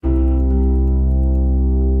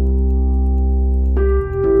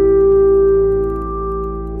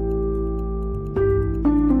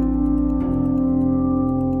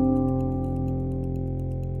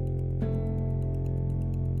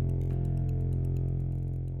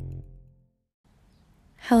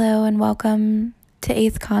Hello and welcome to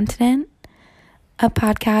Eighth Continent, a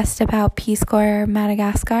podcast about Peace Corps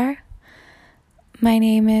Madagascar. My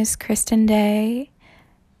name is Kristen Day,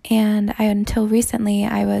 and until recently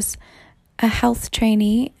I was a health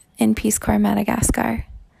trainee in Peace Corps Madagascar.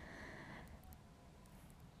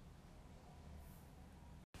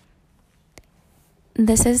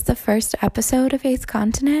 This is the first episode of Eighth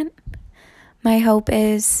Continent. My hope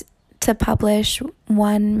is to publish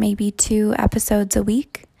one, maybe 2 episodes a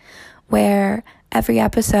week, where every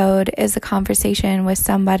episode is a conversation with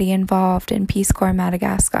somebody involved in Peace Corps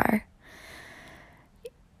Madagascar.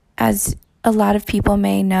 As a lot of people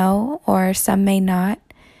may know, or some may not,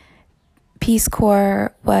 Peace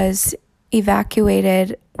Corps was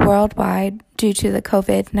evacuated worldwide due to the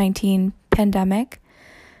COVID-19 pandemic,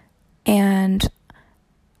 and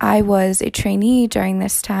I was a trainee during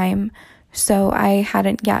this time, so I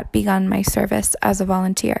hadn't yet begun my service as a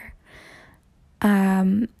volunteer.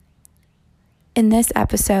 In this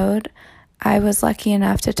episode, I was lucky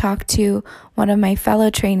enough to talk to one of my fellow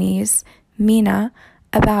trainees, Mina,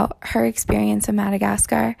 about her experience in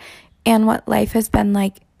Madagascar and what life has been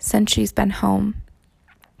like since she's been home.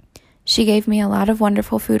 She gave me a lot of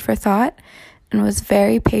wonderful food for thought and was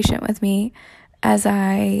very patient with me as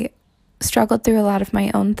I struggled through a lot of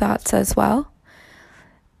my own thoughts as well.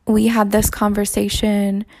 We had this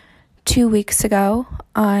conversation 2 weeks ago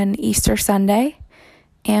on Easter Sunday,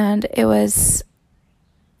 and it was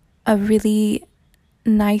a really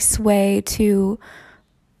nice way to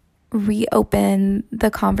reopen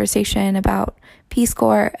the conversation about Peace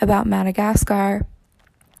Corps, about Madagascar,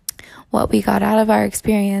 what we got out of our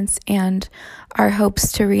experience, and our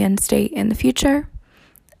hopes to reinstate in the future.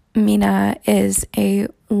 Mina is a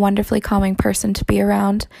wonderfully calming person to be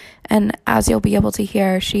around, and as you'll be able to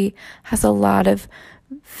hear, she has a lot of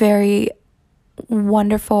very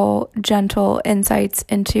wonderful, gentle insights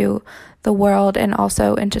into the world and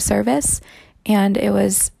also into service, and it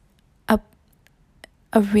was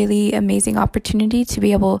a really amazing opportunity to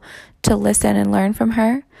be able to listen and learn from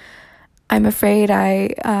her. I'm afraid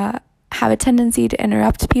I have a tendency to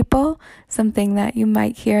interrupt people, something that you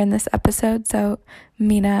might hear in this episode. So,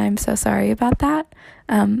 Mina, I'm so sorry about that.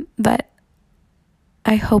 But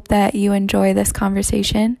I hope that you enjoy this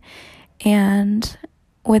conversation. And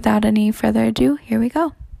without any further ado, here we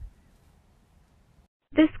go.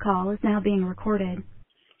 This call is now being recorded.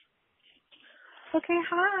 Okay,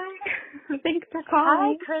 hi. Thanks for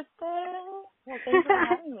calling. Hi, Kristen. Well, thanks for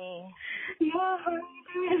having me. Yeah, how are you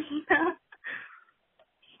doing?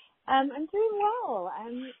 I'm doing well.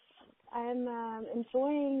 I'm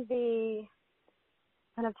enjoying the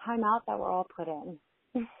kind of time out that we're all put in.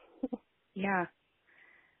 Yeah,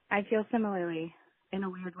 I feel similarly in a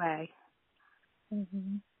weird way.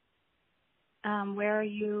 Mm-hmm. Where are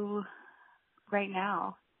you right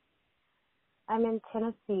now? I'm in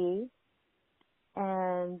Tennessee,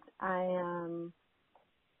 and I am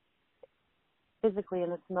physically in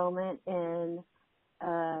this moment in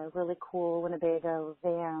a really cool Winnebago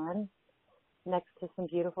van next to some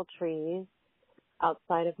beautiful trees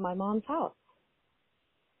outside of my mom's house.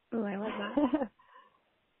 Oh, I love that.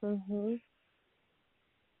 Mm-hmm.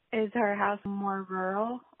 Is her house more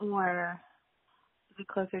rural or is it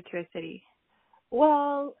closer to a city?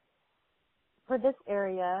 Well, for this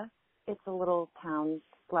area, it's a little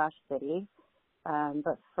town/city.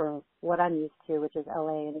 But for what I'm used to, which is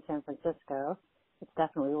LA and San Francisco, it's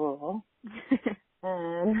definitely rural.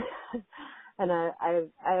 and I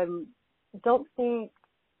don't think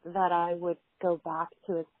that I would go back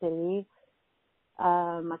to a city.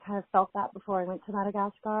 I kind of felt that before I went to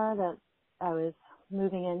Madagascar, that I was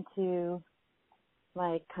moving into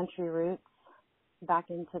my country roots,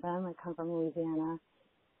 back into them. I come from Louisiana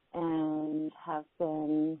and have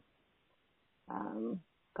been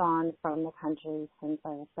gone from the country since I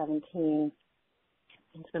was 17.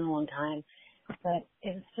 It's been a long time, but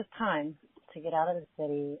it's just time to get out of the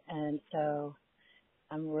city, and so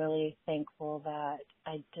I'm really thankful that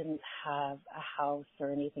I didn't have a house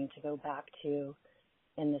or anything to go back to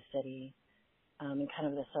in the city, and kind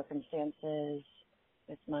of the circumstances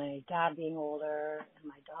with my dad being older and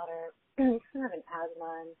my daughter kind of having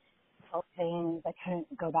asthma and health things. I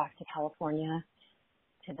couldn't go back to California,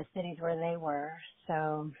 to the cities where they were,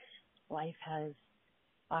 so life has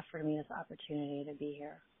offered me this opportunity to be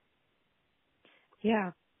here.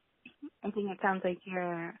 Yeah, I think it sounds like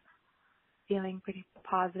you're feeling pretty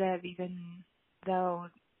positive, even though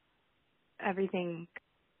everything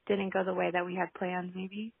didn't go the way that we had planned,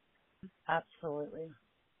 maybe? Absolutely.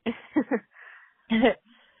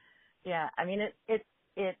 Yeah, I mean, it's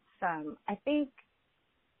I think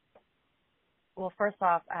Well, first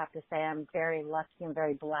off, I have to say I'm very lucky and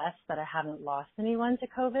very blessed that I haven't lost anyone to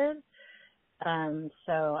COVID.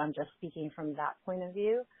 So I'm just speaking from that point of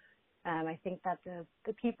view. I think that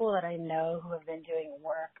the people that I know who have been doing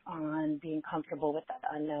work on being comfortable with that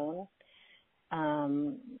unknown,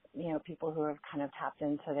 people who have kind of tapped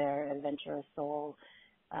into their adventurous soul,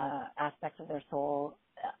 aspects of their soul,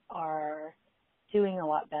 are doing a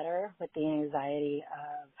lot better with the anxiety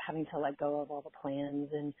of having to let go of all the plans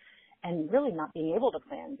and really not being able to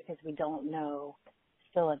plan, because we don't know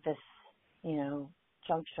still at this,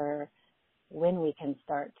 juncture when we can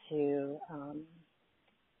start to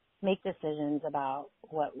make decisions about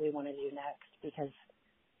what we want to do next, because,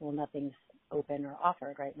 nothing's open or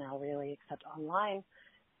offered right now really except online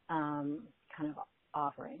kind of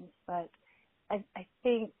offerings. But I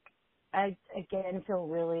think I, again, feel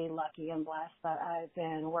really lucky and blessed that I've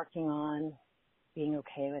been working on being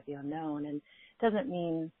okay with the unknown. And it doesn't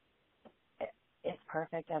mean it's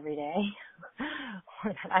perfect every day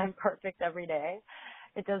or that I'm perfect every day.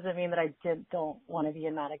 It doesn't mean that I don't want to be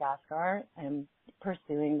in Madagascar. I'm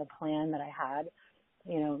pursuing the plan that I had,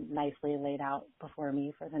 nicely laid out before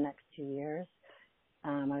me for the next 2 years.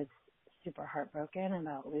 I was super heartbroken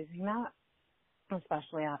about losing that,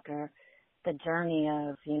 especially after the journey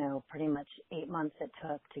of, pretty much 8 months it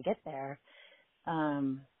took to get there.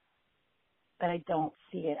 But I don't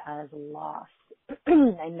see it as loss.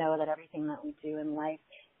 I know that everything that we do in life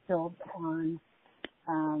builds on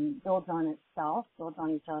itself, builds on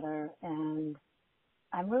each other, and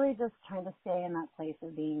I'm really just trying to stay in that place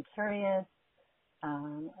of being curious,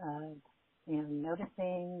 of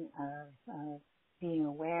noticing, of being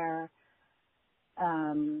aware.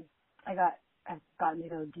 I've gotten to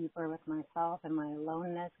go deeper with myself and my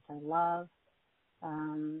aloneness, which I love,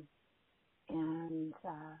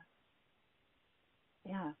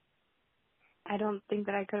 yeah. I don't think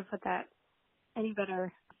that I could have put that any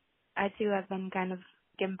better. I too have been kind of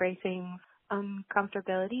embracing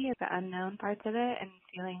uncomfortability, the unknown parts of it, and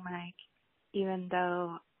feeling like even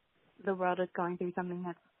though the world is going through something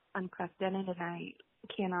that's unprecedented and I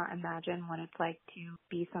cannot imagine what it's like to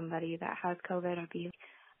be somebody that has COVID or be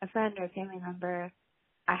a friend or a family member,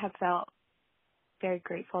 I have felt very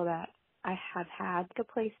grateful that I have had a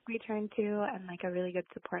place to return to and like a really good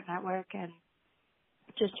support network, and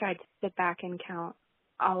just tried to sit back and count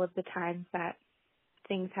all of the times that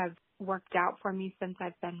things have worked out for me since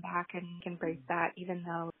I've been back, and embrace that, even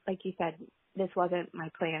though, like you said, this wasn't my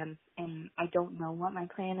plan and I don't know what my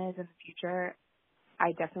plan is in the future.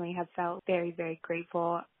 I definitely have felt very, very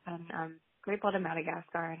grateful, and I'm grateful to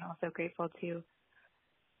Madagascar and also grateful to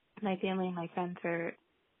my family and my friends for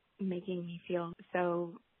making me feel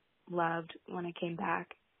so loved when I came back.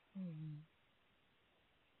 Mm-hmm.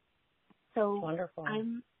 So Wonderful.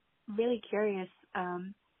 I'm really curious.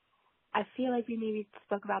 I feel like we maybe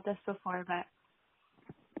spoke about this before, but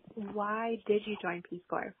why did you join Peace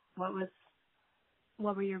Corps? What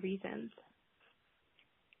were your reasons?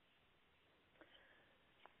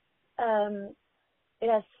 It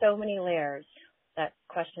has so many layers, that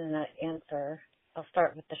question and that answer. I'll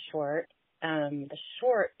start with the short. The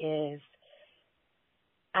short is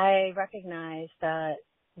I recognize that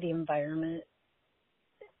the environment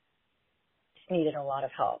needed a lot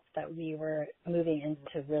of help, that we were moving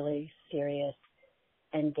into really serious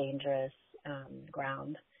and dangerous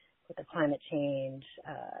ground with the climate change,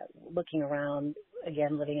 looking around,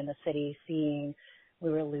 again, living in the city, seeing we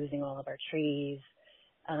were losing all of our trees,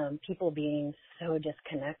 people being so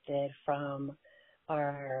disconnected from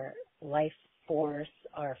our life force,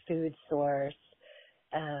 our food source.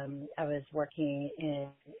 I was working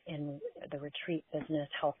in the retreat business,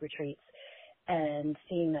 health retreats, and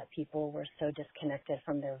seeing that people were so disconnected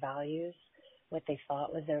from their values, what they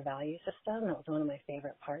thought was their value system. That was one of my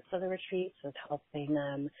favorite parts of the retreats, was helping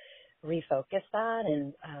them refocus that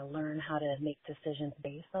and learn how to make decisions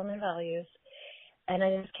based on their values. And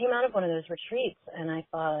I just came out of one of those retreats, and I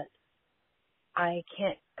thought, I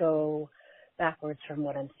can't go backwards from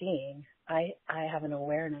what I'm seeing. I have an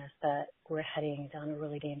awareness that we're heading down a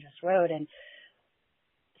really dangerous road, and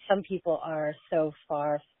some people are so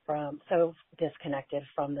disconnected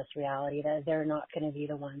from this reality that they're not going to be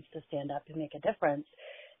the ones to stand up and make a difference.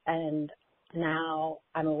 And now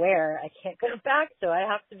I'm aware I can't go back, so I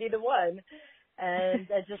have to be the one. And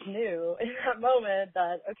I just knew in that moment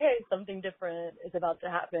that, okay, something different is about to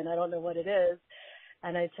happen. I don't know what it is.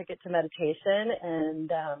 And I took it to meditation,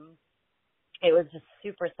 and it was just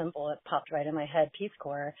super simple. It popped right in my head, Peace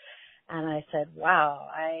Corps. And I said, wow,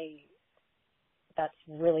 that's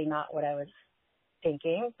really not what I was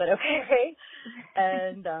thinking, but okay.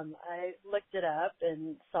 And I looked it up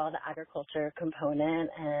and saw the agriculture component,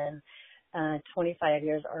 and 25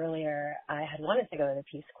 years earlier, I had wanted to go to the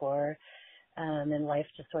Peace Corps, and life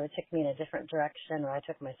just sort of took me in a different direction, or I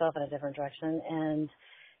took myself in a different direction, and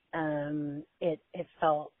I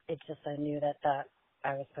knew that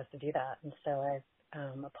I was supposed to do that, and so I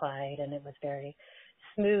applied, and it was very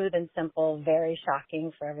smooth and simple, very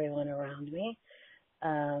shocking for everyone around me.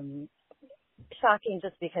 Shocking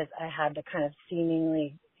just because I had the kind of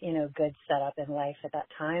seemingly, good setup in life at that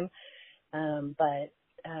time, but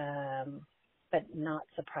not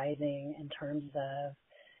surprising in terms of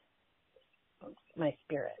my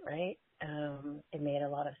spirit, right? It made a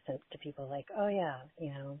lot of sense to people, like, oh yeah,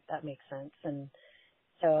 that makes sense. And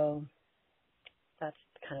so that's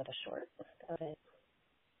kind of the short of it.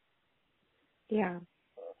 Yeah.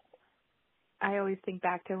 I always think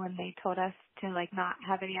back to when they told us to not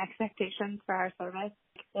have any expectations for our service.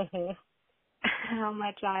 Mm-hmm. How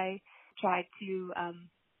much I tried to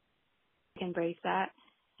embrace that.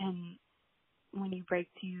 And when you break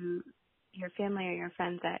to your family or your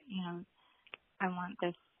friends that, I want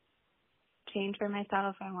this change for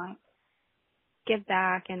myself, I want to give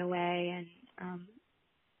back in a way, and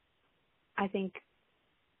I think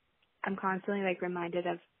I'm constantly reminded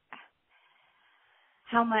of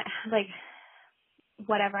how much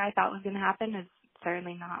whatever I thought was going to happen is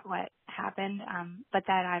certainly not what happened, but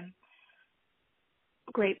that I'm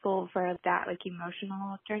grateful for that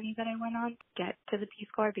emotional journey that I went on to get to the Peace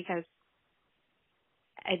Corps, because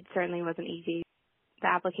it certainly wasn't easy. The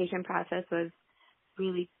application process was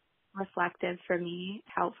really reflective for me,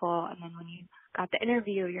 helpful, and then when you got the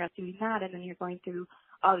interview, you're doing that, and then you're going through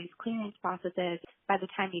all these clearance processes. By the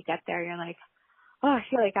time you get there, you're like, oh, I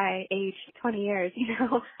feel like I aged 20 years, Yes,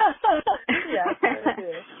 I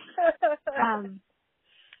do.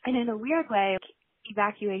 And in a weird way,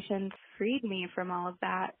 evacuations freed me from all of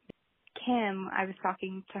that. Kim, I was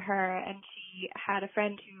talking to her, and she had a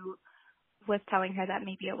friend who was telling her that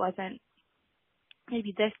maybe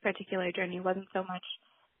this particular journey wasn't so much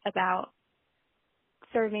about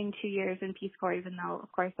serving 2 years in Peace Corps, even though,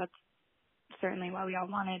 of course, that's certainly what we all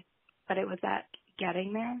wanted, but it was that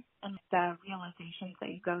getting there and the realizations that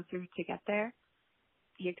you go through to get there,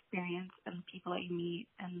 the experience and the people that you meet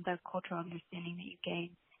and the cultural understanding that you gain,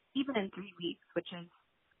 even in 3 weeks, which is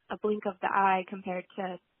a blink of the eye compared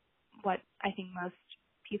to what I think most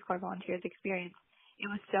Peace Corps volunteers experience. It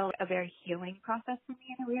was still a very healing process for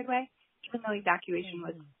me in a weird way, even though evacuation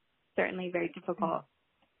was certainly very difficult.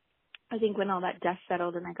 I think when all that dust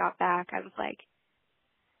settled and I got back, I was like,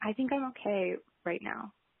 I think I'm okay right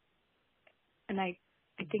now. And I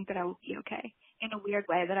think that I will be okay in a weird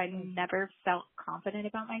way that I never felt confident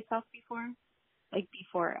about myself before,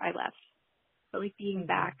 before I left. But being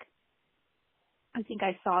back, I think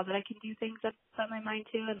I saw that I can do things that set my mind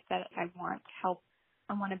to, and that I want help.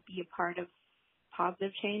 I want to be a part of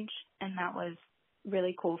positive change, and that was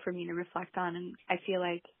really cool for me to reflect on. And I feel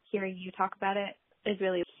like hearing you talk about it is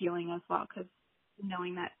really healing as well, because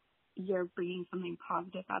knowing that you're bringing something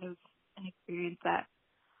positive out of an experience that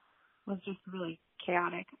was just really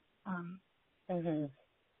chaotic.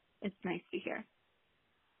 It's nice to hear.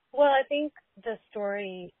 Well, I think the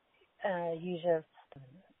story you just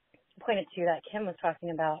pointed to that Kim was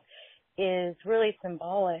talking about is really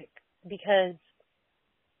symbolic, because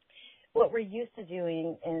what we're used to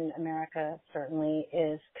doing in America certainly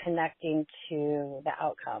is connecting to the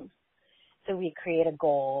outcome. So we create a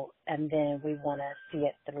goal and then we want to see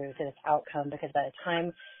it through to this outcome, because by the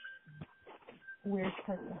time we're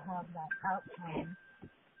supposed to have that outcome,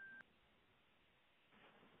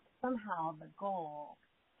 somehow the goal,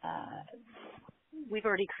 we've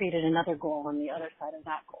already created another goal on the other side of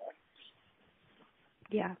that goal.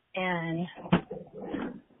 Yeah. And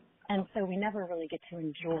so we never really get to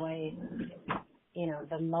enjoy,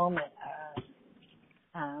 the moment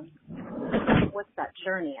of what's that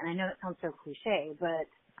journey. And I know it sounds so cliche, but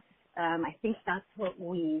I think that's what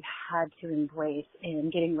we had to embrace in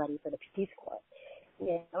getting ready for the Peace Corps.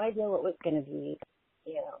 We had no idea what was going to be,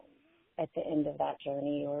 at the end of that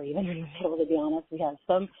journey, or even in the middle, to be honest. We had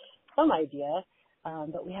some idea,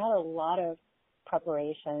 but we had a lot of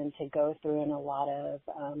preparation to go through, and a lot of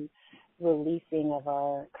releasing of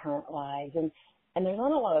our current lives. And there's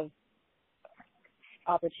not a lot of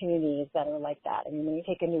opportunities that are like that. I mean, when you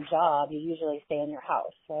take a new job, you usually stay in your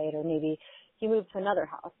house, right? Or maybe you move to another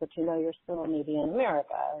house, but you're still maybe in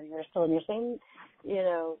America, or you're still in your same,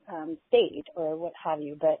 state, or what have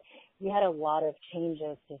you. But we had a lot of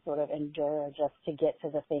changes to sort of endure just to get to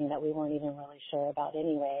the thing that we weren't even really sure about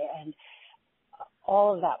anyway. And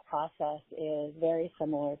all of that process is very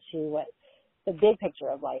similar to what the big picture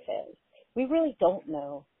of life is. We really don't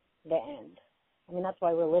know the end, I mean, that's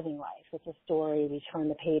why we're living life. It's a story. We turn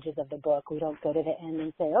the pages of the book. We don't go to the end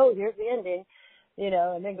and say, oh, here's the ending,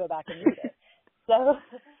 and then go back and read it. So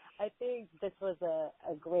I think this was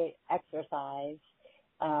a great exercise,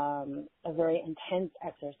 a very intense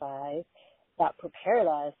exercise that prepared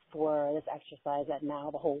us for this exercise that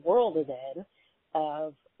now the whole world is in,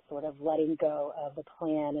 of sort of letting go of the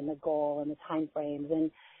plan and the goal and the time frames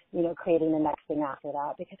and, creating the next thing after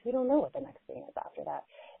that, because we don't know what the next thing is after that.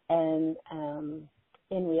 And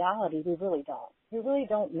in reality, we really don't. We really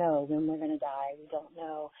don't know when we're going to die. We don't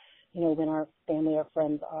know, when our family or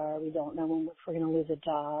friends are. We don't know when we're going to lose a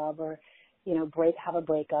job or, have a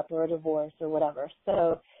breakup or a divorce or whatever.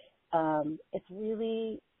 So it's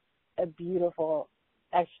really a beautiful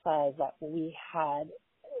exercise that we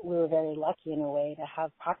were very lucky in a way to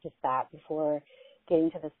have practiced that before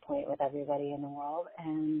getting to this point with everybody in the world.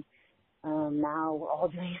 And now we're all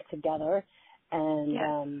doing it together.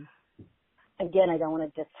 And again, I don't want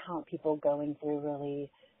to discount people going through really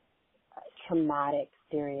traumatic,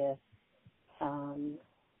 serious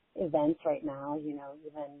events right now.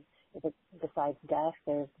 Even besides death,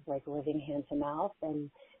 there's like living hand to mouth and,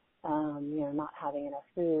 not having enough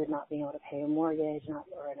food, not being able to pay a mortgage,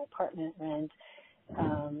 or an apartment rent,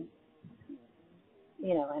 and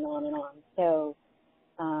on and on. So,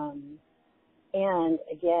 and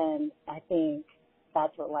again, I think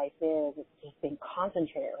that's what life is. It's just being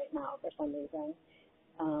concentrated right now for some reason.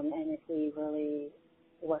 And if we really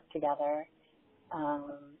work together,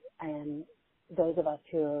 and those of us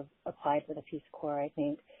who have applied for the Peace Corps, I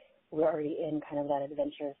think we're already in kind of that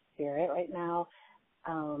adventurous spirit right now.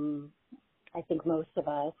 I think most of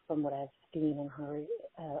us, from what I've seen and heard,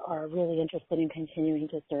 are really interested in continuing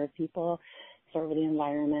to serve people, serve the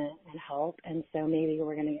environment, and help. And so maybe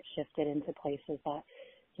we're going to get shifted into places that,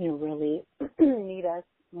 really need us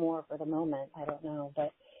more for the moment. I don't know,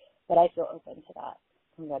 but I feel open to that.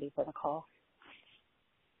 I'm ready for the call.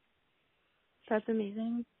 That's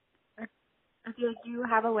amazing. I feel like you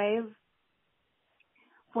have a way of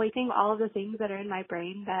voicing all of the things that are in my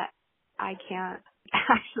brain that I can't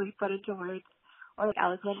actually put into words or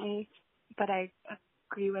eloquently, but I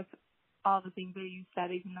agree with all the things that you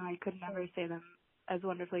said, even though I could never say them as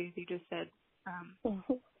wonderfully as you just said.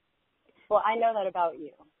 Well, I know that about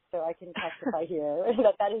you, so I can testify here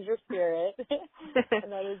that is your spirit, and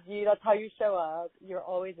that is you. That's how you show up. You're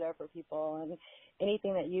always there for people, and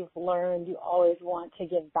anything that you've learned, you always want to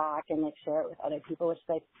give back and share it with other people, which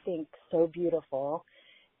I think so beautiful.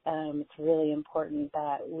 It's really important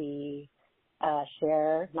that we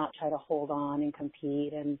share, not try to hold on and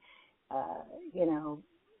compete and,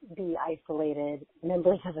 be isolated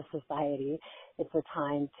members of a society. It's a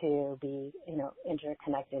time to be,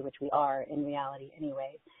 interconnected, which we are in reality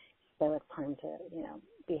anyway. So it's time to,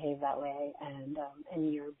 behave that way.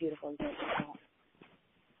 And you're beautiful.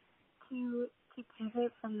 To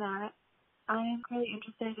pivot from that, I'm really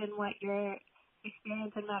interested in what your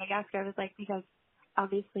experience in Madagascar was like, because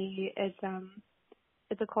obviously it's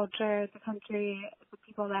a culture, it's a country, it's the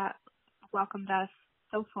people that welcomed us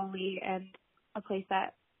so fully, and a place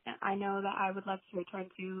that I know that I would love to return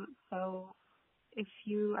to. So if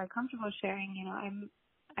you are comfortable sharing,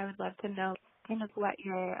 I would love to know kind of what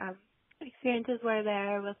your experiences were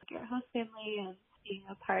there with your host family and being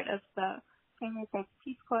a part of the framework of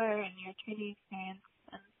Peace Corps and your training experience,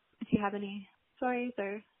 and if you have any stories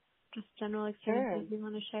or just general experiences you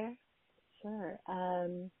want to share. Sure.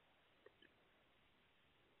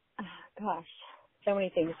 Gosh, so many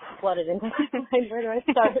things flooded into my mind. Where do I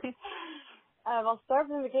start? I'll start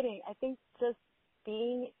from the beginning. I think just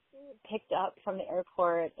being picked up from the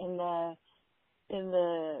airport in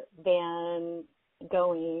the van,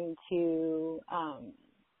 going to,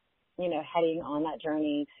 heading on that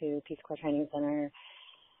journey to Peace Corps Training Center,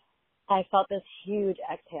 I felt this huge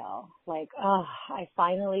exhale, I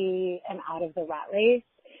finally am out of the rat race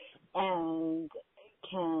and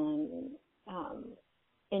can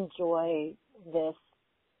enjoy this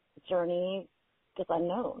journey, this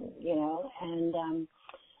unknown, and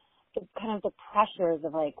kind of the pressures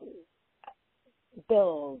of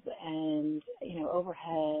bills and,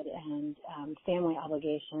 overhead and family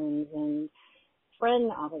obligations and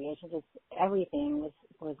friend obligations. Everything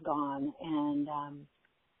was gone.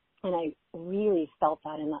 And I really felt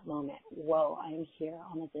that in that moment. Whoa, I'm here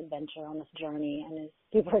on this adventure, on this journey, and it's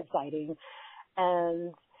super exciting.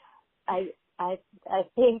 And I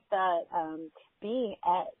think that being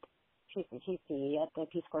at PCTC, at the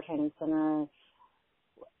Peace Corps Training Center,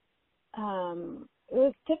 it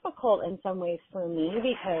was difficult in some ways for me,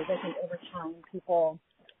 because I think over time people,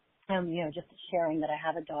 just sharing that I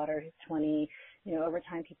have a daughter who's 20, over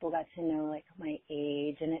time people got to know my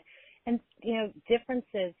age, and And,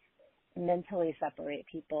 differences mentally separate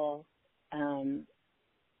people.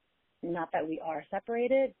 Not that we are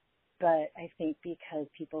separated, but I think because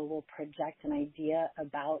people will project an idea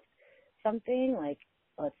about something, like,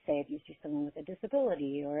 let's say if you see someone with a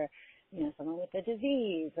disability or, someone with a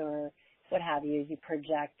disease or what have you, you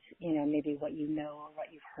project, maybe what you know or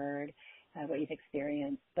what you've heard, what you've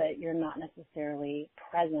experienced, but you're not necessarily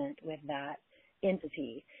present with that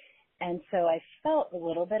entity. And so I felt a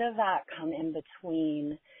little bit of that come in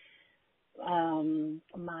between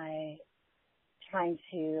my trying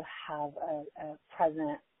to have a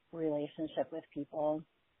present relationship with people.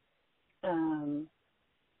 And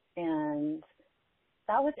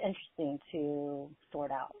that was interesting to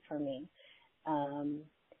sort out for me.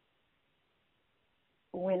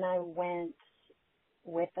 When I went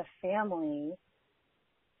with the family,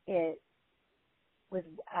 it was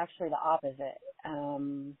actually the opposite.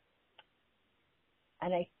 And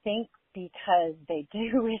I think because they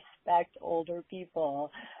do respect older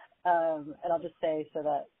people, and I'll just say so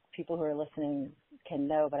that people who are listening can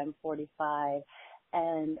know, but I'm 45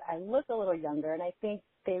 and I look a little younger, and I think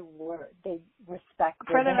they respect.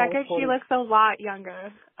 For the record, she looks a lot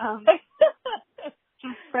younger.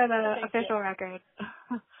 Just for the official record.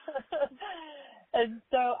 And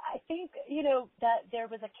so I think, that there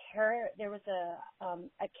was a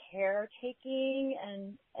caretaking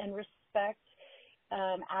and respect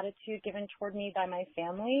attitude given toward me by my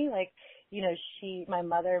family. Like, my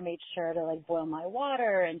mother made sure to boil my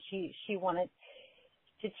water, and she wanted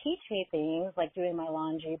to teach me things like doing my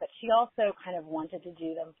laundry, but she also kind of wanted to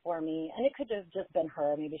do them for me. And it could have just been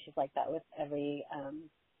her. Maybe she's like that with every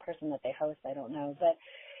person that they host. I don't know.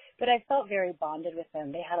 But I felt very bonded with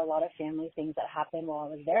them. They had a lot of family things that happened while I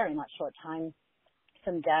was there in that short time,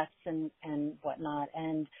 some deaths and whatnot.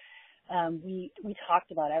 And we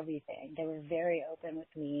talked about everything. They were very open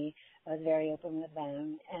with me. I was very open with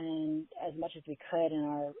them. And as much as we could in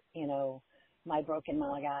our, my broken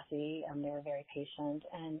Malagasy, they were very patient.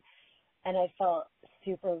 And I felt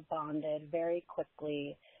super bonded very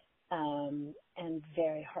quickly, and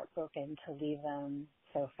very heartbroken to leave them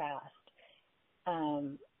so fast.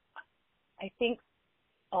 I think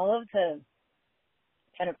all of the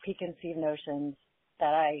kind of preconceived notions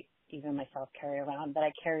that I even myself carried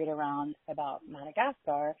around about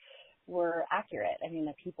Madagascar were accurate. I mean,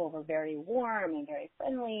 the people were very warm and very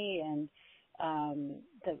friendly, and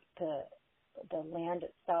the land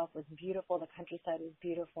itself was beautiful. The countryside was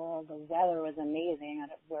beautiful. The weather was amazing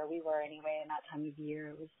where we were anyway in that time of year.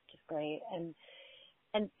 It was just great.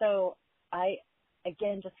 And so I,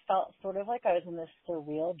 again, just felt sort of like I was in this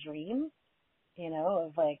surreal dream,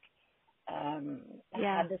 of I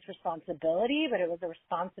had this responsibility, but it was a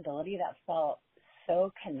responsibility that felt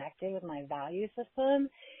so connected with my value system.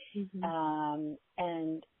 Mm-hmm.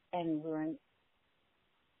 And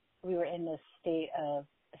we were in this state of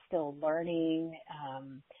still learning,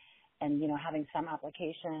 and, having some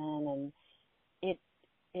application, and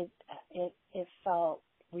it felt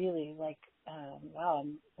really like, wow,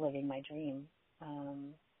 I'm living my dream.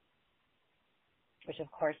 Which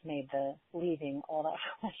of course made the leaving all that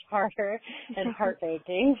much harder and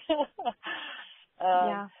heartbreaking.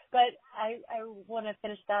 But I want to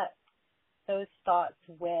finish those thoughts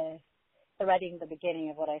with threading the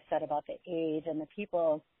beginning of what I said about the age and the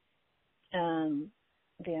people,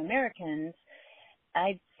 the Americans.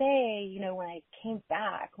 I'd say, when I came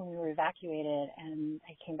back, when we were evacuated, and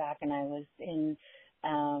I came back and I was in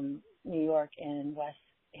New York in West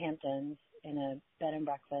Hamptons in a bed and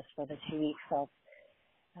breakfast for the 2 weeks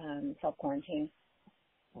self-quarantine.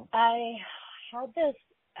 I had this,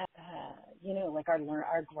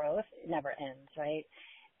 our growth never ends, right?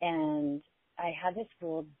 And I had this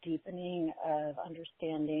real deepening of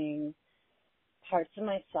understanding parts of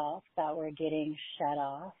myself that were getting shut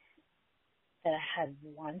off that I had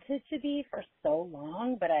wanted to be for so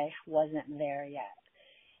long, but I wasn't there yet.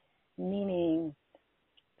 Meaning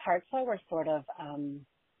parts that were sort of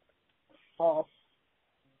false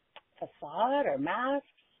facade or masks,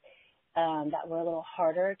 that were a little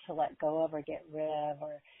harder to let go of or get rid of,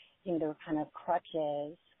 or, they were kind of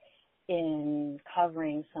crutches in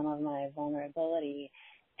covering some of my vulnerability.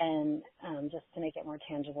 And just to make it more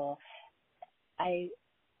tangible, I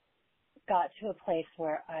got to a place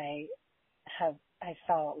where I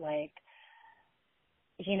felt like,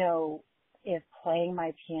 if playing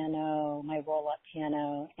my piano, my roll-up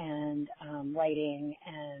piano, and writing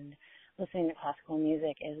and listening to classical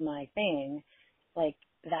music is my thing, like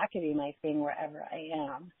that could be my thing wherever I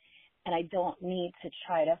am. And I don't need to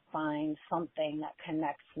try to find something that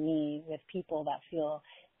connects me with people that feel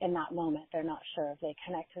in that moment they're not sure if they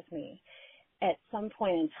connect with me. at some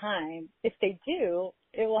point in time, if they do,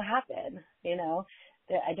 it will happen, you know,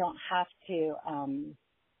 that I don't have to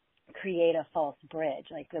create a false bridge,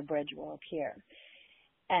 like the bridge will appear.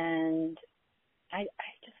 And I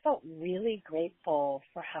just felt really grateful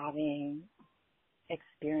for having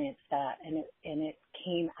experienced that, and it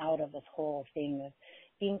came out of this whole thing of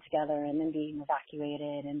being together and then being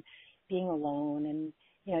evacuated and being alone. And,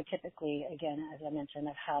 you know, typically, again, as I mentioned,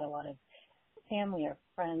 I've had a lot of family or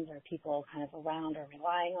friends or people kind of around or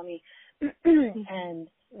relying on me. And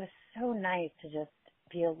it was so nice to just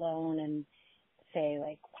be alone and say,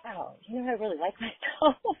 like, wow, you know, I really like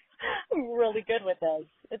myself. I'm really good with this.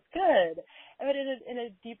 It's good. I mean, in a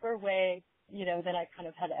deeper way, you know, than I kind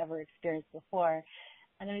of had ever experienced before.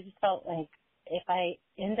 And I just felt like if I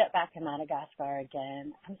end up back in Madagascar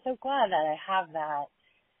again, I'm so glad that I have that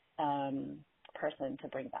person to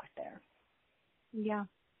bring back there. Yeah.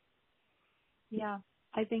 Yeah.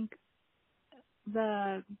 I think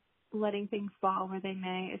the letting things fall where they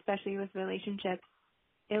may, especially with relationships,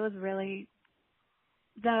 it was really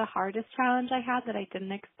the hardest challenge I had that I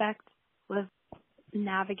didn't expect was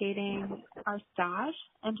navigating our stage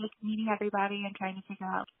and just meeting everybody and trying to figure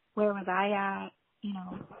out where was I at, you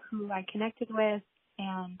know, who I connected with.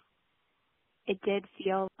 And it did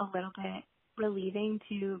feel a little bit relieving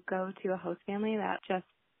to go to a host family that just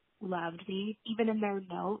loved me. Even in their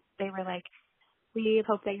note, they were like, we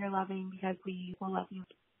hope that you're loving because we will love you.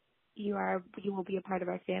 You will be a part of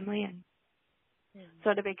our family. And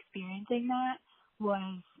sort of experiencing that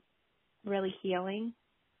was really healing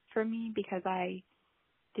for me because I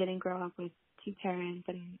didn't grow up with two parents,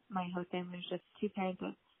 and my host family was just two parents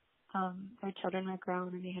with their children were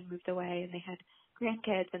grown and they had moved away and they had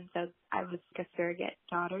grandkids, and so I was like a surrogate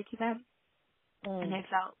daughter to them. And I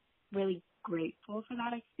felt really grateful for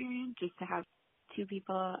that experience, just to have two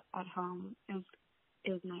people at home.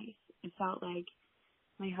 It was nice. It felt like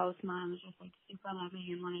my host mom was just like super loving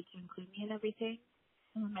and wanted to include me in everything.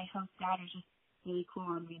 And my host dad was just really cool,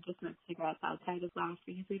 and we just smoked cigarettes outside of class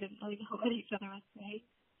because we didn't really know what each other was saying.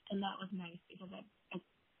 And that was nice because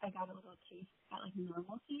I got a little taste at like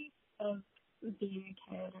normalcy of being a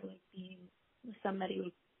kid or like being somebody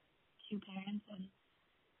with two parents, and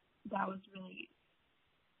that was really,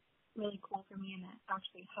 really cool for me, and that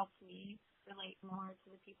actually helped me relate more to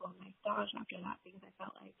the people in my stage after that because I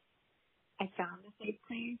felt like I found a safe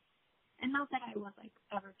place. And not that I was like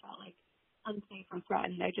ever felt like unsafe or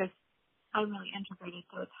threatened. I'm really introverted,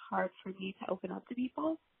 so it's hard for me to open up to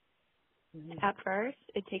people. At first,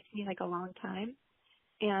 it takes me like a long time.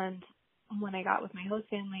 And when I got with my host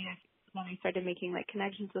family, then I started making like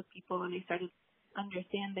connections with people, and I started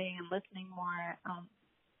understanding and listening more.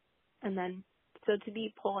 And then, so to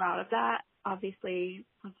be pulled out of that, obviously,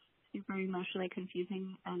 was super emotionally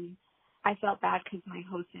confusing. And I felt bad because my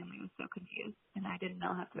host family was so confused, and I didn't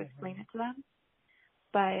know how to explain it to them.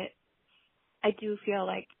 But I do feel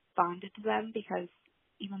like bonded to them because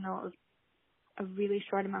even though it was a really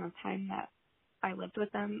short amount of time that I lived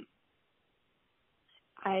with them,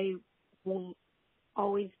 I will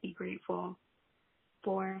always be grateful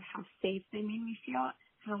for how safe they made me feel,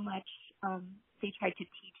 how much they tried to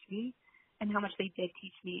teach me, and how much they did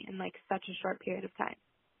teach me in like such a short period of time.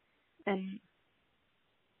 And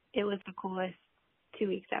it was the coolest 2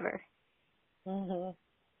 weeks ever.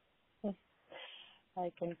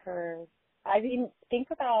 I concur. I mean, think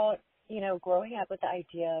about, you know, growing up with the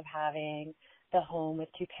idea of having the home with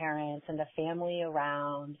two parents and the family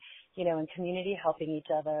around, you know, and community helping each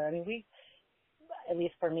other. I mean, at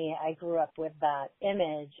least for me, I grew up with that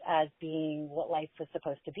image as being what life was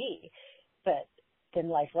supposed to be, but then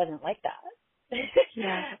life wasn't like that.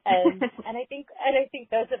 Yeah. and I think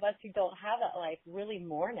those of us who don't have that life really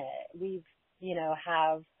mourn it. We've, you know,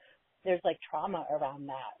 there's like trauma around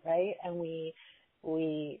that, right? And we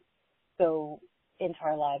go into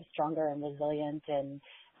our lives stronger and resilient and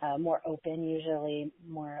more open, usually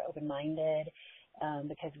more open-minded,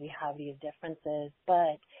 because we have these differences.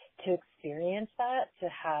 But to experience that, to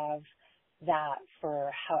have that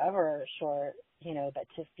for however short, you know, but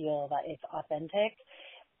to feel that it's authentic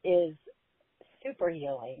is super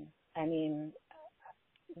healing. I mean,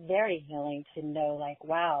 very healing to know, like,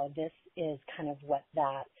 wow, this is kind of what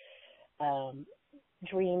that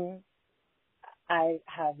dream I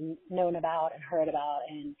have known about and heard about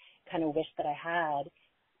and kind of wished that I had.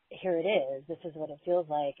 Here it is. This is what it feels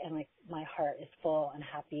like, and like my heart is full and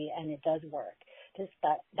happy, and it does work. Just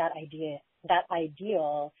that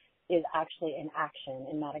ideal is actually in action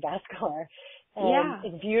in Madagascar, and Yeah.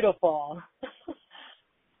 it's beautiful.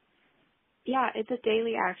 Yeah, it's a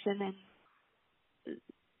daily action, and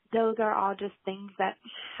those are all just things that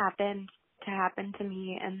happened to happen to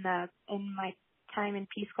me in my time in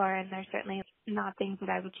Peace Corps, and they're certainly not things that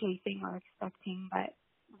I was chasing or expecting, but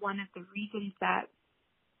one of the reasons that,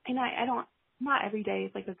 and I don't, not every day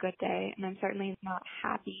is like a good day, and I'm certainly not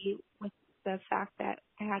happy with the fact that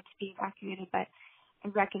I had to be evacuated, but I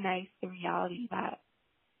recognize the reality that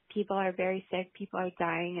people are very sick, people are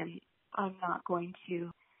dying, and I'm not going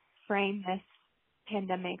to frame this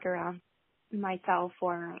pandemic around myself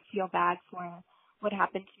or feel bad for what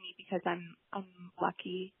happened to me, because I'm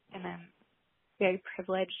lucky and I'm very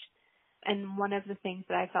privileged. And one of the things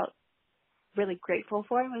that I felt really grateful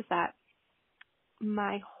for was that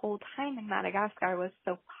my whole time in Madagascar was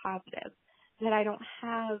so positive, that I don't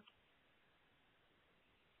have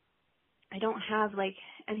like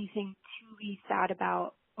anything to be sad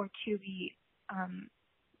about or to be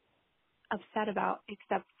upset about,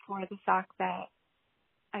 except for the fact that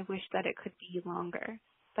I wish that it could be longer.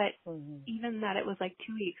 But even that it was like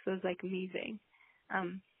 2 weeks was like amazing.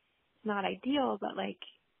 Not ideal, but like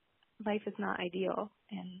life is not ideal,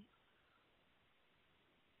 and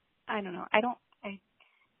I don't know.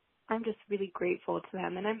 I'm just really grateful to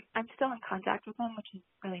them, and I'm still in contact with them, which is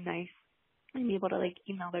really nice. I'm able to like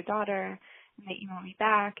email their daughter, and they email me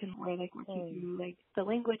back, and we're like working through like the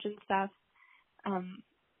language and stuff.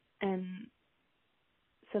 And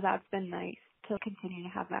so that's been nice to continue to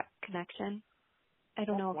have that connection. I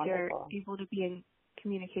don't know if wonderful. You're able to be in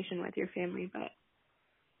communication with your family, but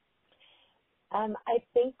I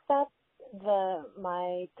think that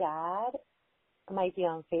my dad might be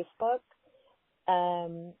on Facebook.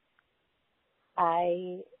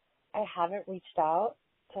 I haven't reached out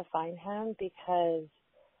to find him because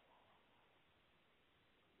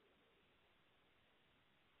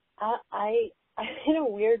I'm in a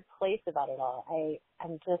weird place about it all.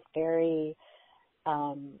 I'm just very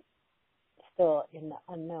still in the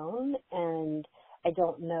unknown, and I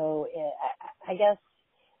don't know. I guess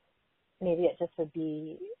maybe it just would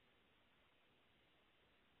be,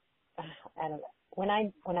 I don't know. When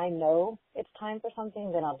I know it's time for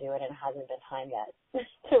something, then I'll do it, and it hasn't been time yet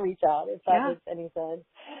to reach out, if that makes any sense.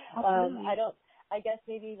 I guess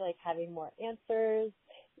maybe like having more answers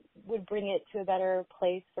would bring it to a better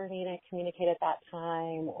place for me to communicate at that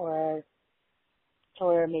time, or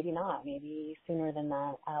maybe not. Maybe sooner than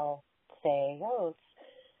that I'll say, oh, it's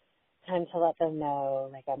time to let them know,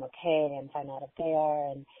 like, I'm okay, and find out if they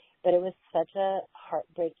are. But it was such a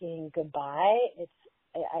heartbreaking goodbye.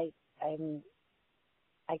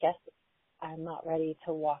 I guess I'm not ready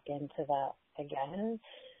to walk into that again.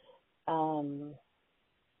 I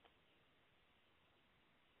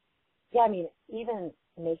mean, even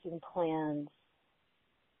making plans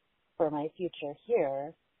for my future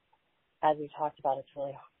here, as we talked about, it's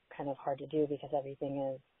really kind of hard to do because everything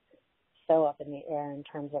is so up in the air in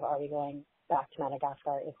terms of, are we going back to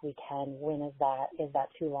Madagascar? If we can, when is that? Is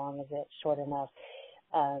that too long? Is it short enough?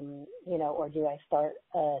 Or do I start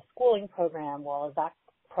a schooling program? Well, is that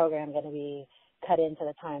program going to be cut into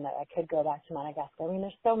the time that I could go back to Madagascar? I mean,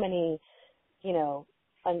 there's so many,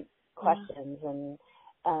 fun questions,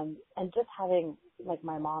 and just having, like,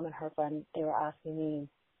 my mom and her friend, they were asking me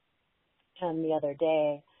the other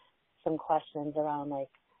day some questions around,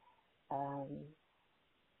 like,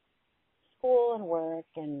 school and work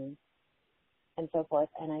and so forth,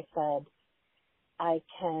 and I said, I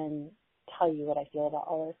can tell you what I feel about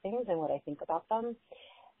all those things and what I think about them,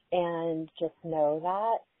 and just know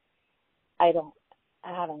that I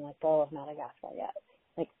haven't let go of Madagascar yet.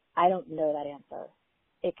 Like, I don't know that answer.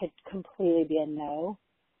 It could completely be a no,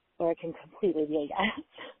 or it can completely be a yes.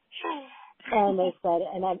 And they said,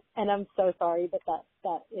 and I'm so sorry, but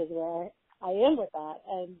that is where I am with that,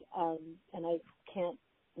 and I can't,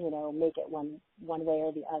 make it one way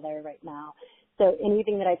or the other right now. So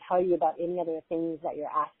anything that I tell you about any other things that you're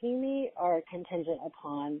asking me are contingent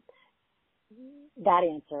upon that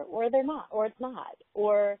answer, or they're not, or it's not,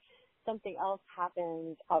 or something else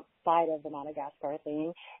happens outside of the Madagascar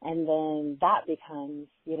thing, and then that becomes,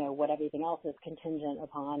 what everything else is contingent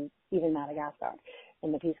upon, even Madagascar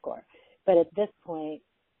in the Peace Corps. But at this point,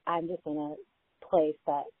 I'm just in a place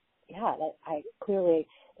that I clearly,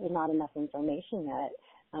 there's not enough information yet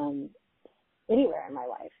anywhere in my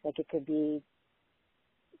life. Like, it could be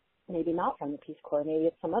maybe not from the Peace Corps, maybe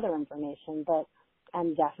it's some other information, but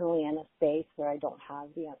I'm definitely in a space where I don't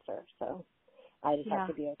have the answer. So I just have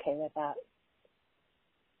to be okay with that.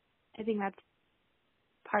 I think that's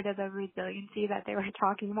part of the resiliency that they were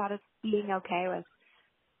talking about, is being okay with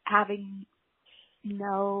having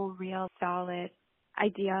no real solid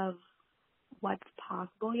idea of what's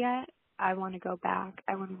possible yet. I want to go back.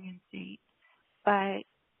 I want to reinstate. But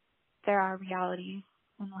there are realities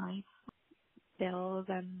in life, bills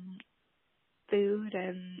and food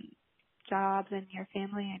and jobs and your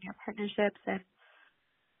family and your partnerships. And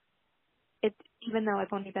it's, even though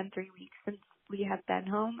it's only been 3 weeks since we have been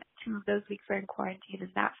home, 2 of those weeks were in quarantine, and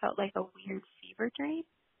that felt like a weird fever dream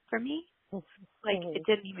for me. Like, it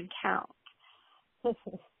didn't even count.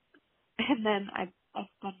 And then I've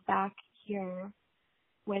been back here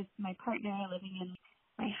with my partner, living in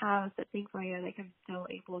my house. But thankfully, like, I'm still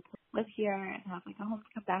able to live here and have like a home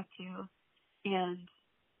to come back to. And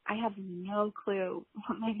I have no clue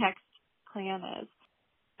what my next plan is.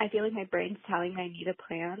 I feel like my brain's telling me I need a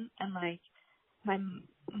plan, and like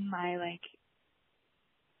my like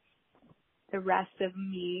the rest of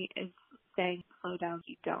me is saying, slow down.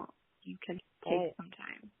 You don't. You can take Right. some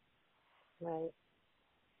time. Right.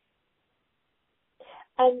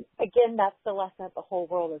 And again, that's the lesson that the whole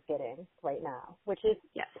world is getting right now, which is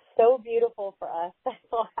Yes. so beautiful for us. That's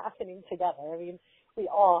all happening together. I mean, we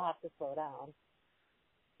all have to slow down.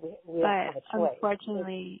 We don't have a But choice.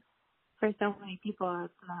 unfortunately, for so many people,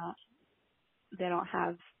 it's not. They don't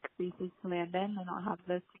have places to land in. They don't have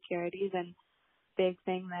those securities. And big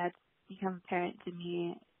thing that's become apparent to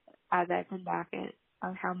me as I've been back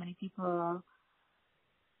of how many people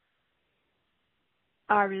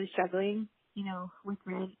are really struggling, you know, with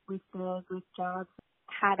rent, with bills, with jobs.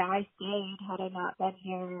 Had I stayed, had I not been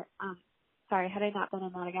here, had I not been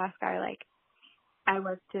in Madagascar, like, I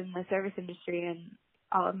worked in the service industry and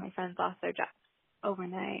all of my friends lost their jobs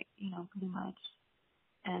overnight, you know, pretty much.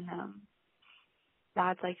 And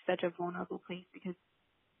that's like such a vulnerable place, because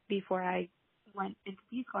before I went into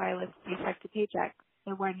Peace Corps, I lived paycheck to paycheck.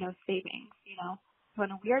 There were no savings, you know. So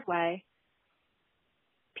in a weird way,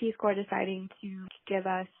 Peace Corps deciding to give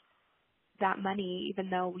us that money, even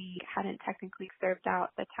though we hadn't technically served out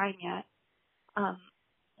the time yet,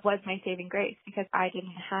 was my saving grace, because I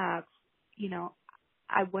didn't have, you know,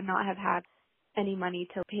 I would not have had any money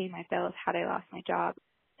to pay my bills had I lost my job.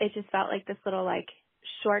 It just felt like this little like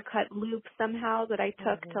shortcut loop somehow that I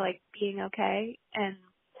took to like being okay, and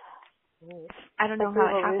I don't know like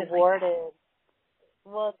how we it were happened. rewarded. Like that.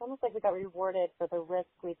 Well, it's almost like we got rewarded for the risk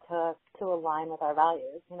we took to align with our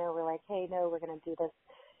values. You know, we're like, hey, no, we're going to do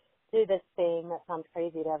this thing that sounds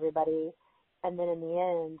crazy to everybody. And then in the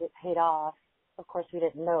end, it paid off. Of course, we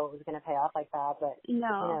didn't know it was going to pay off like that, but,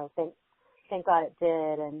 No. you know, thank God it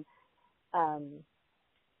did. And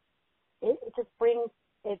it just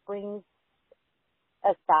brings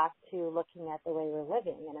us back to looking at the way we're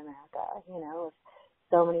living in America. You know, if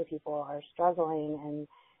so many people are struggling and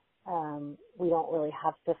we don't really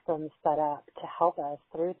have systems set up to help us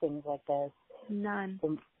through things like this. None.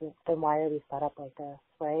 Then why are we set up like this,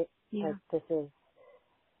 right? Yeah. Like this is,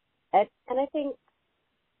 and I think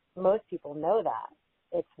most people know that.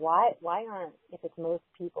 It's if it's most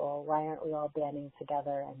people, why aren't we all banding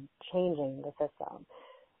together and changing the system?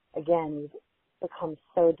 Again, we've become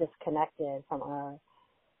so disconnected from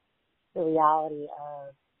the reality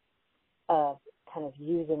of kind of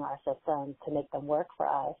using our systems to make them work for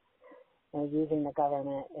us. You know, using the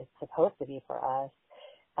government is supposed to be for us.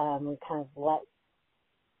 We kind of let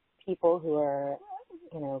people who are,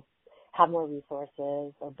 you know, have more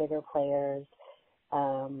resources or bigger players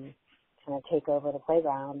kind of take over the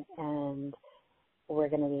playground, and we're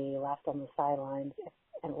going to be left on the sidelines,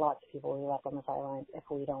 and lots of people will be left on the sidelines if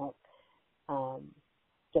we don't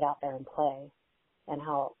get out there and play and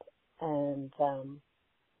help. And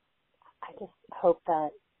I just hope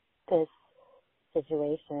that this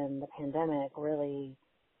situation, the pandemic, really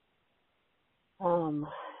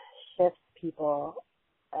shifts people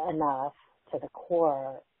enough to the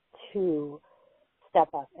core to step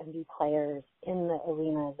up and be players in the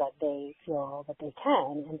arenas that they feel that they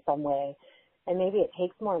can in some way. And maybe it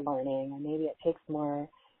takes more learning, and maybe it takes more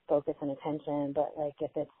focus and attention, but like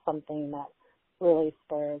if it's something that really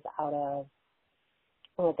spurs out of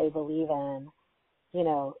what they believe in, you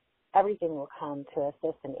know, everything will come to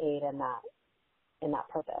assist and aid in that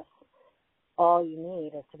purpose. All you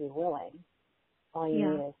need is to be willing. All you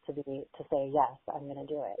need is to say, yes, I'm going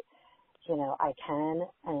to do it. You know, I can,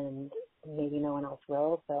 and maybe no one else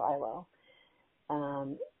will, so I will.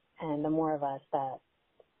 And the more of us that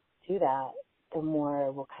do that, the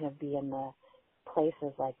more we'll kind of be in the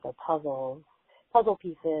places like the puzzle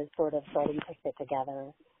pieces sort of starting to fit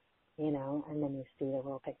together, you know, and then you see the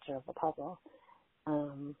real picture of the puzzle.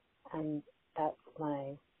 And that's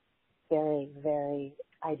my very, very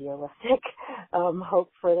idealistic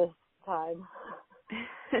hope for this time.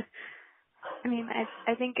 I mean,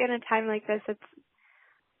 I think in a time like this, it's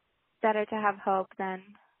better to have hope than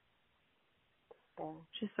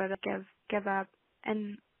just sort of give up.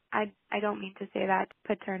 And I don't mean to say that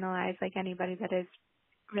to paternalize like anybody that is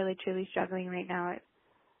really truly struggling right now,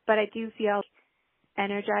 but I do feel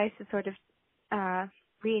energized to sort of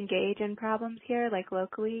re-engage in problems here, like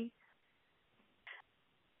locally?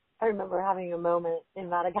 I remember having a moment in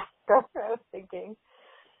Madagascar where I was thinking,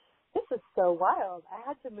 this is so wild. I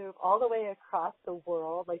had to move all the way across the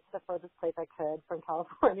world, like to the furthest place I could from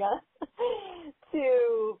California,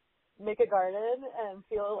 to make a garden and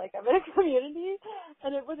feel like I'm in a community.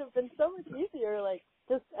 And it would have been so much easier, like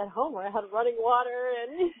just at home where I had running water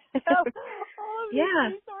and all of these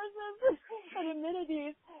resources and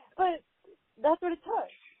amenities. But that's what it took.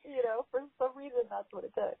 For some reason, that's what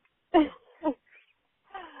it took.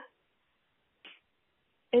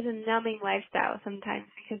 It's a numbing lifestyle sometimes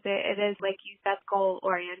because it is, like you said,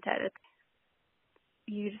 goal-oriented.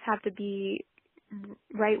 You just have to be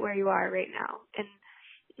right where you are right now. And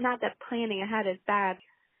not that planning ahead is bad,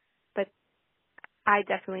 but I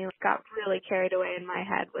definitely got really carried away in my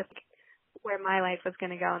head with where my life was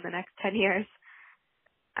going to go in the next 10 years.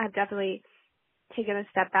 I've definitely taken a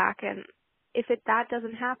step back, and if that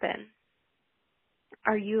doesn't happen,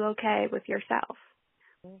 are you okay with yourself?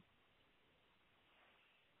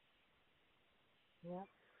 Yeah.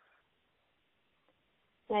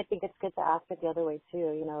 And I think it's good to ask it the other way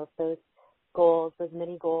too. If those goals, those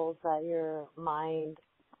mini goals that your mind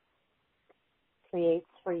creates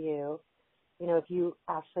for you, if you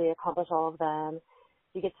actually accomplish all of them,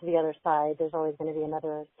 you get to the other side, there's always going to be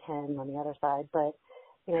another 10 on the other side, but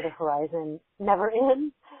the horizon never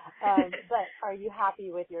ends. But are you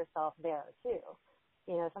happy with yourself there too?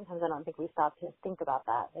 Sometimes I don't think we stop to think about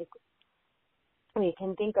that. Like, we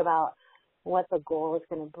can think about what the goal is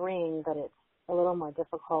going to bring, but it's a little more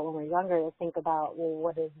difficult when we're younger to think about,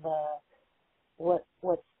 well,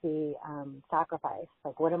 what's the sacrifice?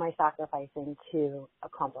 Like, what am I sacrificing to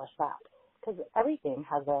accomplish that? Because everything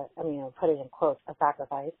has put it in quotes, a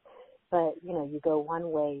sacrifice, but, you go one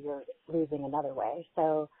way, you're losing another way.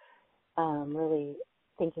 So really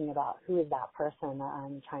thinking about who is that person that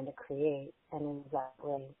I'm trying to create, and is that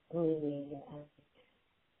really me,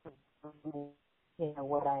 and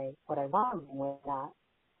what I want with that,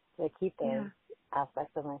 to keep those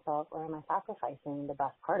aspects of myself, or am I sacrificing the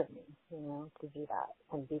best part of me, to do that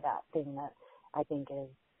and be that thing that I think is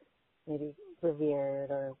maybe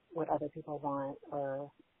revered, or what other people want,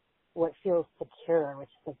 or what feels secure, which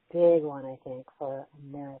is a big one, I think, for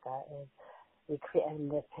America, is we create,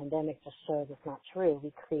 and this pandemic just shows it's not true.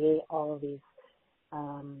 We create all of these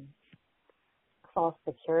false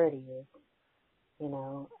securities,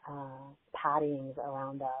 paddings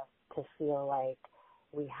around us to feel like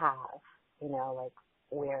we have, like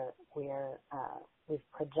we've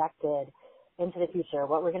projected into the future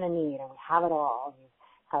what we're going to need, and we have it all. We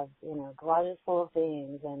have, garages full of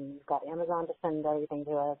things, and we've got Amazon to send everything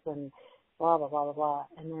to us, and blah, blah, blah, blah, blah.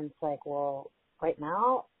 And then it's like, well, right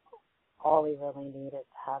now, all we really need is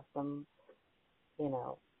to have some, kind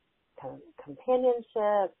of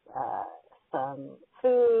companionship, some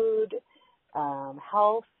food,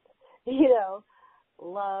 health,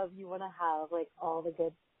 love. You want to have, like, all the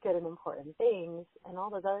good and important things, and all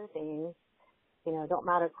those other things, don't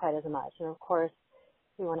matter quite as much. And of course,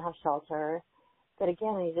 we want to have shelter. But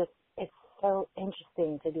again, it's so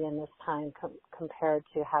interesting to be in this time compared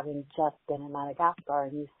to having just been in Madagascar,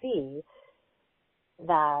 and you see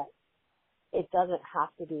that it doesn't have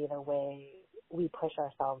to be the way we push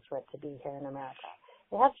ourselves for it to be here in America.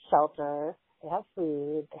 They have shelter, they have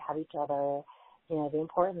food, they have each other, the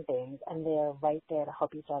important things, and they're right there to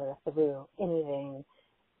help each other through anything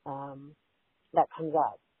that comes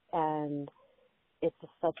up. And it's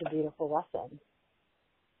just such a beautiful lesson.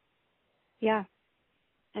 Yeah.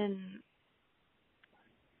 And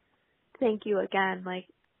thank you again. Like,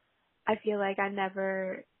 I feel like I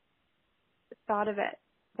never thought of it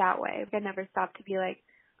that way. I never stopped to be like,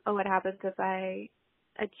 oh, what happens if I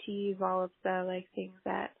achieve all of the, like, things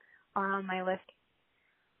that are on my list?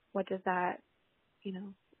 What does that,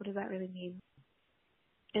 what does that really mean?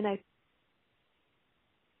 And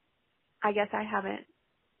I guess I haven't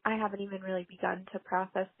even really begun to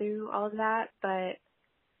process through all of that, but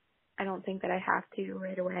I don't think that I have to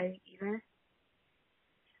right away either.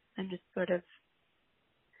 I'm just sort of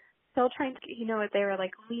still trying to, they were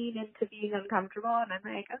like, lean into being uncomfortable, and I'm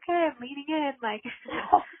like, okay, I'm leaning in, like,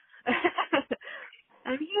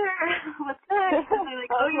 I'm here, what's next? And they're like,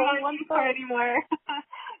 oh, you don't want to for anymore.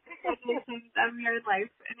 Congratulations, I'm here in life.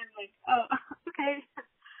 And I'm like, oh, okay.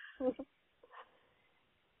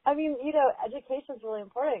 I mean, education is really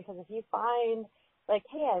important, because if you find, like,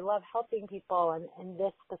 hey, I love helping people in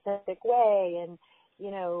this specific way, and,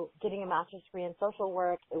 getting a master's degree in social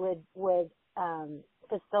work, it would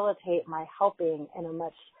facilitate my helping in a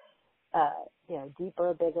much,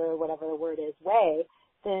 deeper, bigger, whatever the word is, way,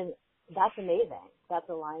 then that's amazing. That's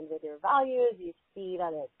aligned with your values. You see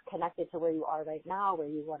that it's connected to where you are right now, where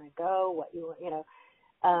you want to go, what you know.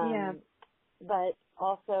 Yeah. But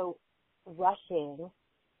also rushing,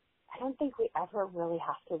 I don't think we ever really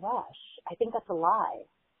have to rush. I think that's a lie.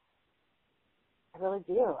 I really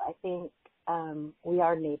do. I think we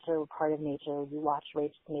are nature, we're part of nature. You watch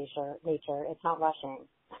nature. It's not rushing,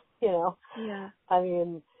 you know. Yeah. I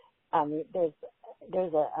mean, there's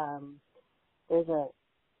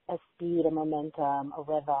a speed, a momentum, a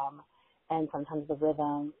rhythm, and sometimes the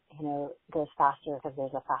rhythm, you know, goes faster because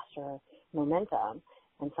there's a faster momentum,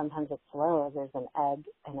 and sometimes it's slow. There's an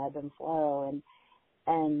ebb and flow,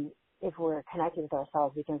 and if we're connected with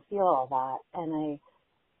ourselves, we can feel all that. And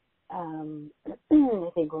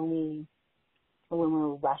I think when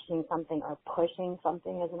we're rushing something or pushing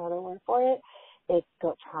something is another word for it, it's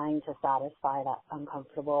trying to satisfy that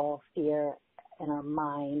uncomfortable fear in our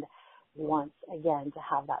mind once again to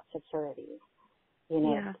have that security. You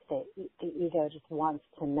know, Yeah. the ego just wants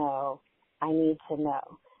to know, I need to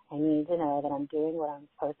know that I'm doing what I'm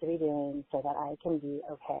supposed to be doing so that I can be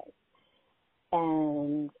okay.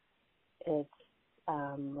 And it's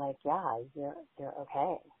like, yeah, you're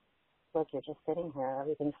okay. Look, you're just sitting here.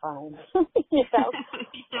 Everything's fine. You know?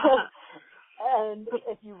 Yeah. And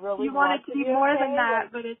if you really want it to be more okay, than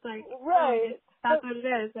that, but it's like, right. That's what it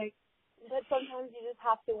is. Like, but sometimes you just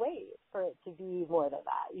have to wait for it to be more than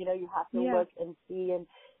that. You know, you have to Yeah. look and see and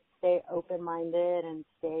stay open-minded and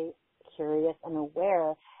stay curious and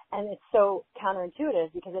aware. And it's so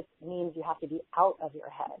counterintuitive because it means you have to be out of your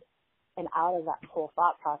head and out of that whole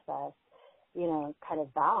thought process, you know, kind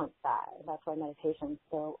of balance that. That's why meditation's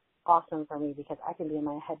so awesome for me, because I can be in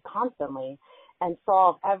my head constantly and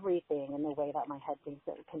solve everything in the way that my head thinks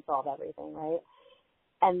it can solve everything, right?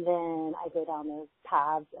 And then I go down those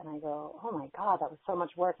paths and I go, oh my God, that was so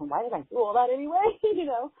much work, and why did I do all that anyway? You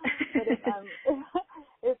know? But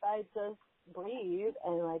if I just breathe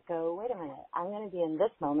and like go, wait a minute, I'm going to be in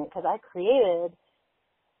this moment because I created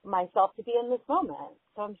myself to be in this moment.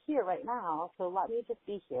 So I'm here right now. So let me just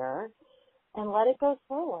be here and let it go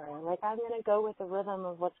slower. Like, I'm going to go with the rhythm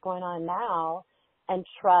of what's going on now and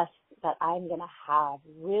trust that I'm going to have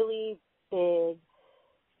really big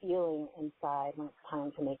feeling inside when it's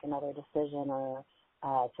time to make another decision or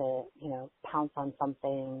to, you know, pounce on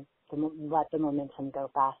something, to let the momentum go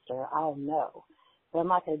faster. I'll know. But I'm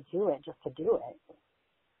not going to do it just to do it.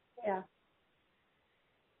 Yeah.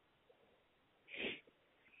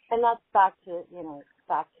 And that's back to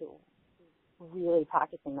really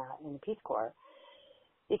practicing that in the Peace Corps.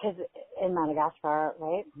 Because in Madagascar,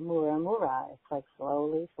 right, mura mura, it's like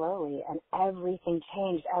slowly, and everything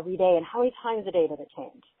changed every day. And how many times a day did it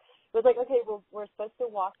change? It was like, okay, well, we're supposed to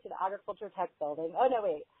walk to the Agriculture Tech building. Oh, no,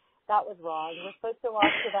 wait, that was wrong. We're supposed to walk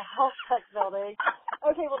to the Health Tech building.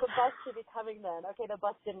 Okay, well, the bus should be coming then. Okay, the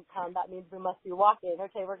bus didn't come. That means we must be walking.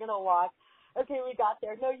 Okay, we're going to walk. Okay, we got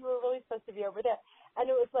there. No, you were really supposed to be over there. And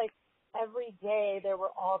it was like every day there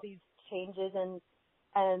were all these changes, and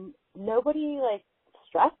nobody, like,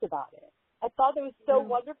 stressed about it. I thought it was so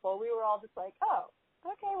wonderful. We were all just like, oh,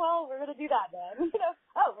 okay, well, we're going to do that then. You know,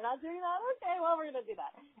 oh, we're not doing that? Okay, well, we're going to do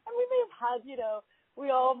that. And we may have had, you know,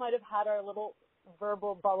 we all might have had our little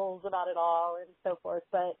verbal bubbles about it all and so forth,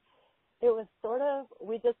 but it was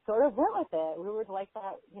we just sort of went with it. We were like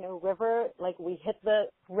that, you know, river, like we hit the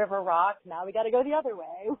river rock, now we got to go the other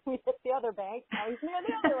way. We hit the other bank, now we can go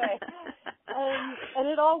the other way. And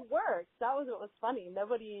it all worked. That was what was funny.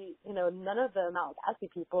 Nobody, you know, none of the Malagasy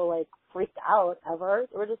people like freaked out ever.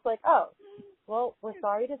 We're just like, oh, well, we're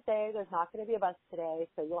sorry to say there's not going to be a bus today,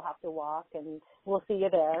 so you'll have to walk, and we'll see you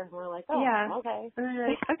there. And we're like, oh, yeah. okay. And they're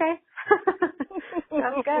like, okay.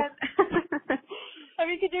 Sounds good. I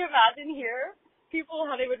mean, could you imagine here people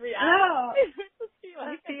how they would react? No.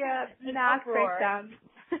 Like The mass breakdown.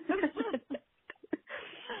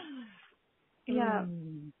 Yeah.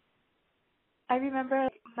 I remember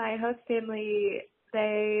my host family,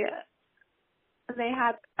 they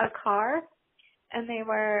had a car, and they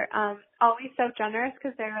were always so generous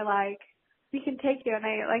because they were like, we can take you. And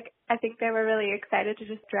I think they were really excited to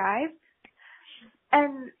just drive.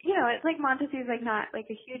 And, you know, it's like Montesquieu's like not like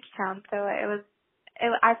a huge town, so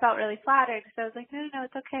I felt really flattered. So I was like, no,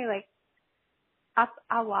 it's okay. Like,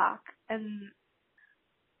 I'll walk. And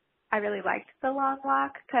I really liked the long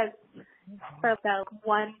walk because for the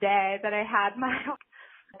one day that I had my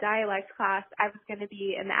dialect class, I was going to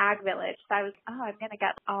be in the ag village. So I was, I'm going to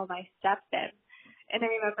get all my steps in. And I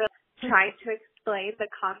remember trying to explain the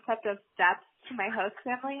concept of steps to my host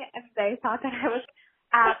family, and they thought that I was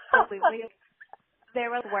absolutely, they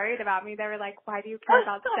were worried about me. They were like, why do you care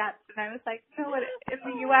about steps? And I was like, no, in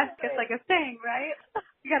the U.S. it's like a thing, right?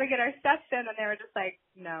 we got to get our steps in. And they were just like,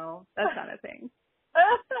 no, that's not a thing.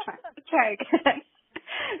 Try again.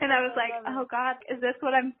 And I was like, oh God, is this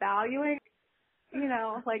what I'm valuing? You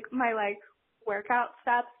know, like my workout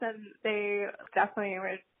steps, and they definitely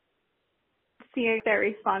were seeing their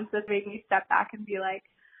responses made me step back and be like,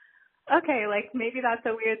 okay, like maybe that's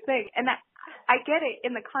a weird thing. And I get it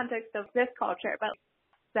in the context of this culture, but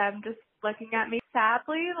them just looking at me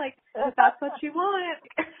sadly, like, if that's what you want,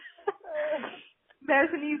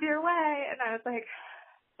 there's an easier way. And I was like,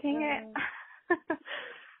 dang it.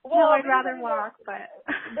 Well, no, I'd rather walk, but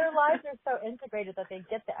their lives are so integrated that they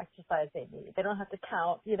get the exercise they need. They don't have to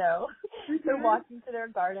count, you know. They're walking to their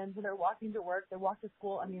gardens, and they're walking to work, they walk to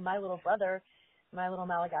school. I mean, my little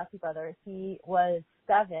Malagasy brother, he was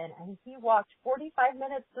 7, and he walked 45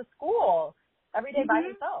 minutes to school every day by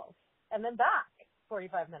himself, and then back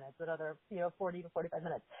 45 minutes, another, 40 to 45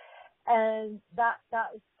 minutes. And that's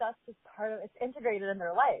just part of it's integrated in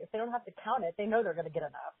their life. They don't have to count it. They know they're going to get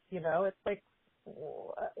enough, It's like,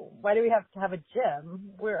 why do we have to have a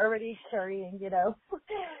gym? We're already carrying,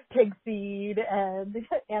 pig feed and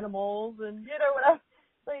animals and, whatever.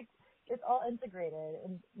 Like, it's all integrated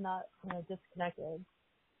and not, disconnected.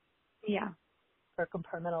 Yeah. Or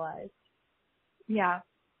compartmentalized. Yeah.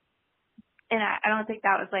 And I don't think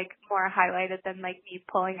that was, more highlighted than, me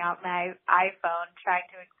pulling out my iPhone trying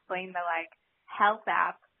to explain the, health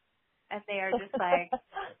app. And they are just like,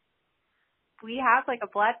 we have, a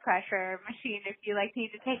blood pressure machine if you,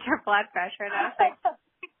 need to take your blood pressure. And I was like,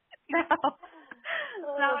 no,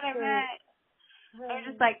 that's not what I meant. I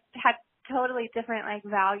just, had totally different,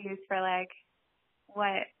 values for,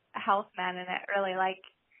 what health meant. And it really,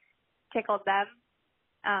 tickled them,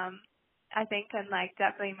 I think, and,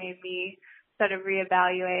 definitely made me sort of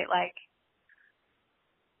reevaluate,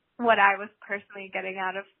 what I was personally getting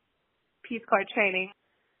out of Peace Corps training.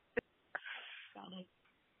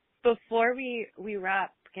 Before we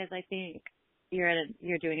wrap, because I think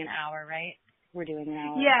you're doing an hour, right? We're doing an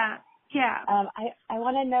hour. Yeah. I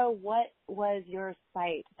want to know, what was your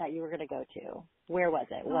site that you were going to go to? Where was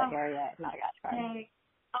it? What area in Madagascar? Okay.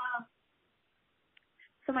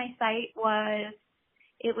 So my site was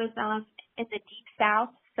in the deep south,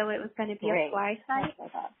 so it was going to be a fly site.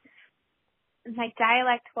 My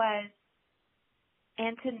dialect was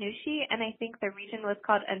Antanushi, and I think the region was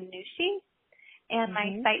called Anushi. And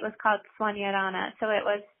my site was called Soignarana. So it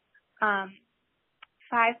was 5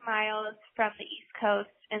 miles from the East Coast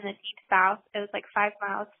in the Deep South. It was 5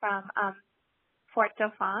 miles from Fort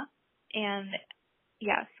Dauphin. And,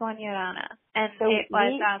 Soignarana. And so it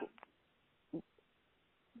was...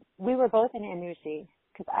 we were both in Anushi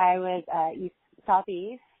because I was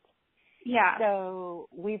southeast. Yeah. So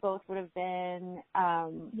we both would have been...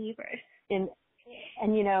 neighbors. And,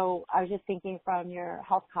 I was just thinking from your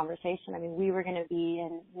health conversation, I mean, we were going to be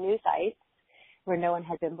in new sites where no one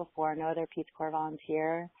had been before, no other Peace Corps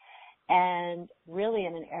volunteer, and really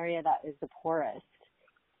in an area that is the poorest.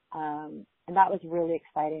 And that was really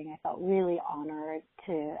exciting. I felt really honored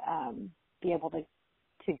to be able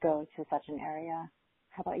to go to such an area.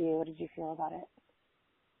 How about you? What did you feel about it?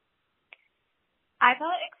 I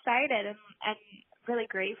felt excited and really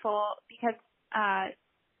grateful because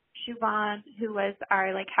Siobhan, who was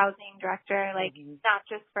our housing director, not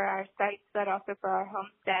just for our sites but also for our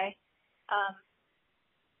homestay,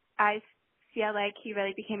 I feel like he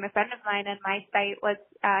really became a friend of mine, and my site was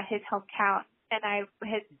his hometown, and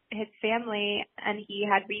his family and he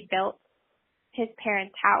had rebuilt his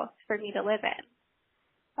parents' house for me to live in.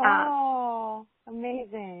 Oh,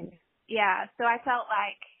 amazing! Yeah, so I felt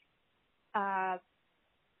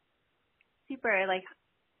super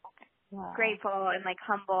wow. grateful and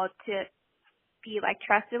humbled to be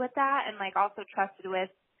trusted with that, and also trusted with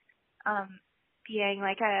being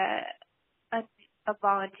a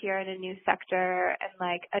volunteer in a new sector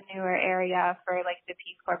and a newer area for the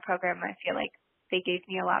Peace Corps program. I feel like they gave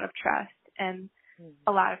me a lot of trust and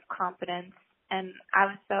a lot of confidence, and I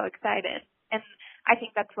was so excited. And I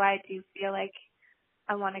think that's why I do feel like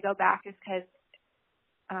I want to go back, is because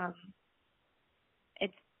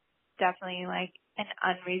it's definitely an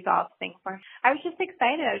unresolved thing for me. I was just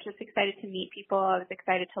excited. I was just excited to meet people. I was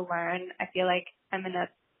excited to learn. I feel like I'm in a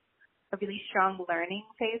really strong learning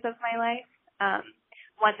phase of my life.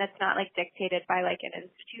 One that's not dictated by an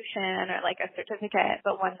institution or a certificate,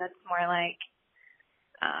 but one that's more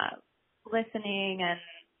listening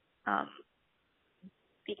and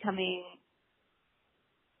becoming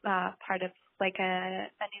part of a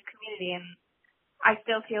new community. And I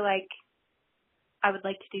still feel like I would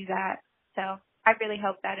like to do that. So I really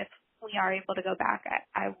hope that if we are able to go back,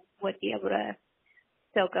 I would be able to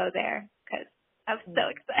still go there, because I was so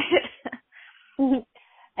excited.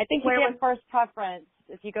 I think you get first preference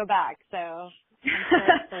if you go back, so I'm sure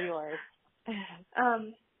it's still yours.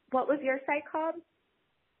 What was your site called?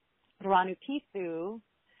 Ranupisu,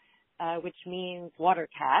 which means water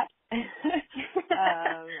cat.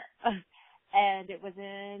 And it was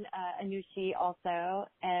in Anushi also,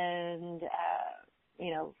 and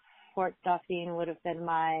Fort Dauphin would have been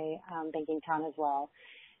my banking town as well.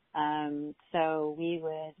 So we'd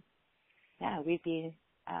be,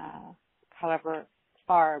 however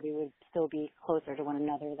far, we would still be closer to one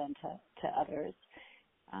another than to others.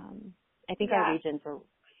 I think our regions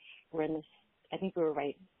were in this. I think we were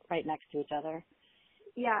right next to each other.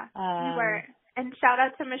 Yeah, we were. And shout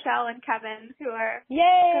out to Michelle and Kevin, who are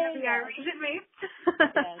going to be our region mates.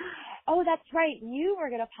 Yes. Oh, that's right. You were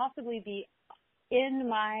going to possibly be in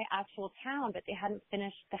my actual town, but they hadn't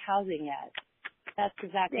finished the housing yet. That's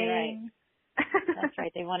exactly right. That's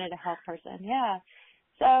right. They wanted a health person. Yeah.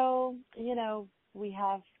 So, we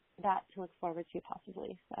have that to look forward to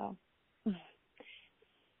possibly. So.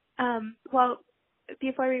 Well,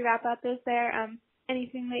 before we wrap up, is there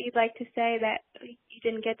anything that you'd like to say that you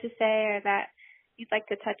didn't get to say or that you'd like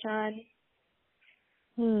to touch on?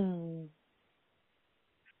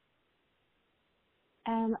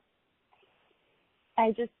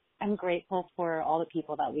 I'm grateful for all the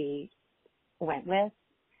people that we went with,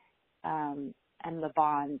 and the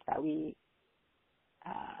bond that we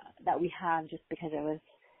have, just because it was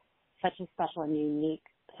such a special and unique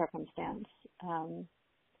circumstance.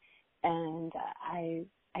 And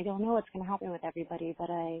I don't know what's going to happen with everybody, but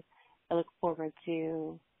I look forward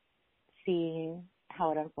to seeing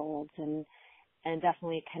how it unfolds and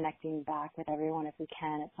definitely connecting back with everyone if we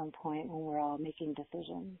can at some point when we're all making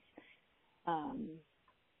decisions.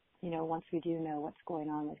 Once we do know what's going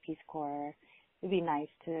on with Peace Corps, it'd be nice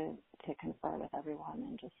to confer with everyone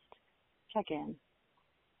and just check in.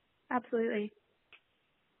 Absolutely.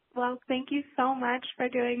 Well, thank you so much for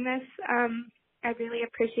doing this. I really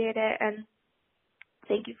appreciate it, and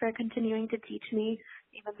thank you for continuing to teach me,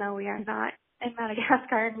 even though we are not in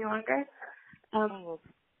Madagascar any longer.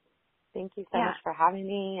 Thank you so much for having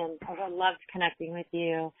me, and I loved connecting with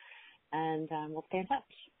you, and we'll stay in touch.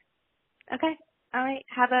 Okay. All right.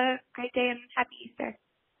 Have a great day, and happy Easter.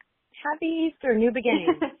 Happy Easter, new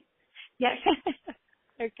beginnings. Yes.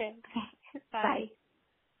 Okay. Bye.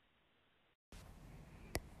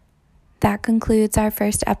 That concludes our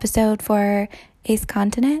first episode for Ace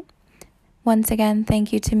Continent. Once again,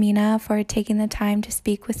 thank you to Mina for taking the time to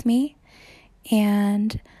speak with me,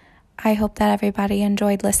 and I hope that everybody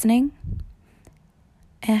enjoyed listening,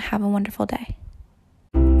 and have a wonderful day.